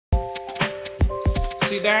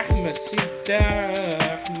Ahmed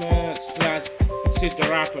slash Sid the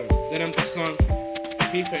rapper. The name of the song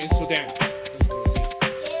FIFA in Sudan. Let's go see.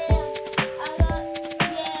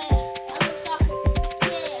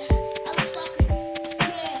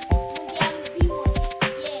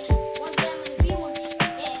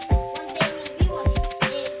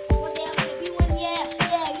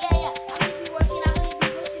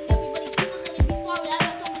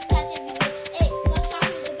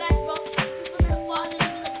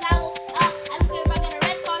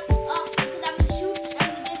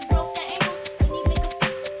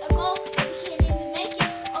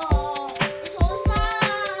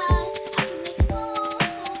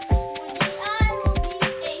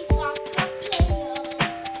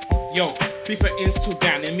 Yo, FIFA in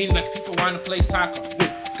Sudan. It means like FIFA wanna play soccer. Yo,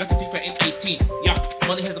 got the FIFA in 18. Yeah,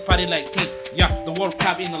 money has a party like teen. Yeah, the World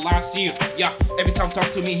Cup in the last year. Yeah, every time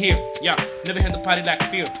talk to me here. Yeah, never had the party like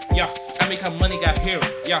fear. Yeah, I make how money got here.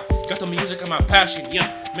 Yeah, got the music and my passion. Yeah,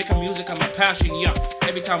 make a music and my passion. Yeah,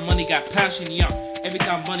 every time money got passion. Yeah, every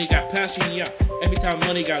time money got passion. Yeah, every time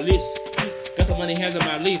money got list. Got the money hands on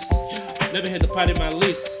my list. Never had the party my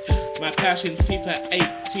list. My passion is FIFA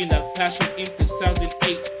 18, my passion in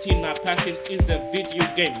 2018. My passion is the video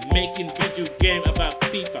game, making video game about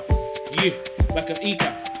FIFA. Yeah, like an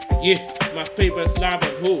Ika. Yeah, my favorite lava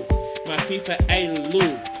who. My FIFA 8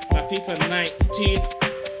 Lou. My FIFA 19,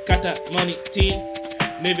 got the money team.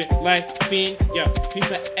 Living life fiend. Yeah,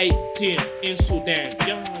 FIFA 18 in Sudan.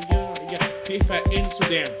 Yeah. FIFA in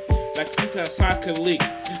Sudan. Like FIFA soccer league.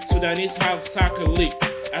 Sudanese have soccer league.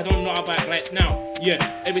 I don't know about right now.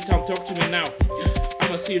 Yeah, every time talk to me now.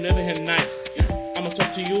 I'ma see you never had nice. I'ma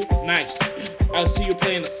talk to you nice. I'll see you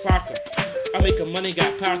playing the soccer. I make a money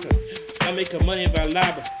got pattern. I make a money by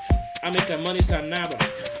lava. I make a money sanaba.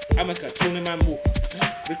 I make a tune in my move.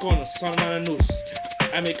 Record a song on the news.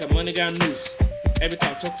 I make a money got news. Every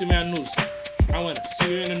time talk to me on news. I wanna see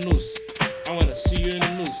you in the news. I wanna see you in the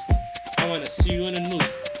news. I wanna see you in the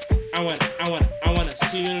news. I wanna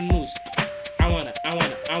see you in the news.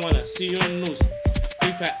 I wanna see you in the news.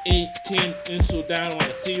 FIFA 18 in Sudan, I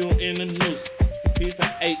wanna see you in the news. FIFA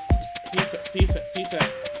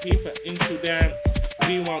in Sudan.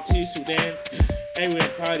 V1T Sudan. Everywhere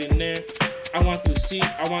party there. I want to see.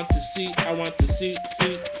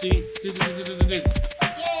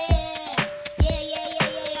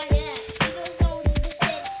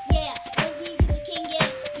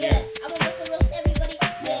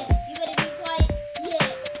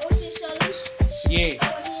 Yeah. I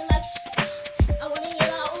wanna hear like I wanna hear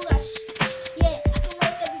like all that yeah, I can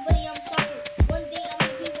roast everybody, I'm soccer. One day I'm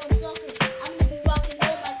gonna be one soccer. I'm gonna be rocking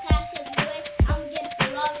all my cash everywhere. I'm gonna get a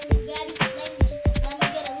Ferrari, Bugatti, Lamborghini. I'm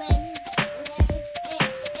gonna get a Lamborghini,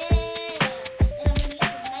 and I'm gonna get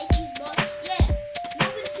some Nikes, bro. Yeah,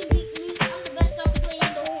 nobody can beat me. I'm the best soccer player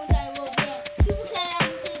in the whole entire world. Yeah, people say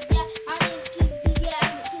I'm the king. Yeah, my name's King Z. Yeah,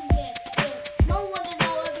 I'm the king. Yeah. No wonder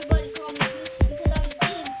now everybody call me Z because I'm the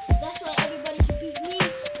king. That's why everybody can beat me,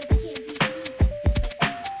 but they can't beat me. It's like,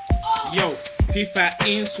 oh. Yo, FIFA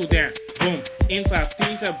in Sudan, boom. In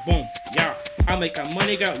FIFA, boom. Yeah, I make a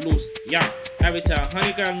money got loose. Yeah, every time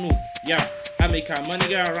honey got new. Yeah, I make a money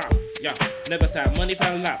got rap. Yeah, never time money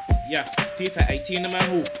for lap. Yeah, FIFA 18 in my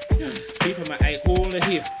hoop. FIFA my eye hole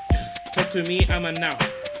here. Talk to me, I'm a now.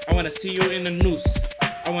 I wanna see you in the news.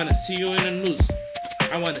 I wanna see you in the news.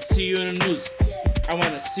 I wanna see you in the news. I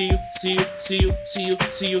wanna see you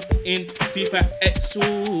in FIFA at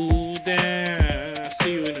Sudan.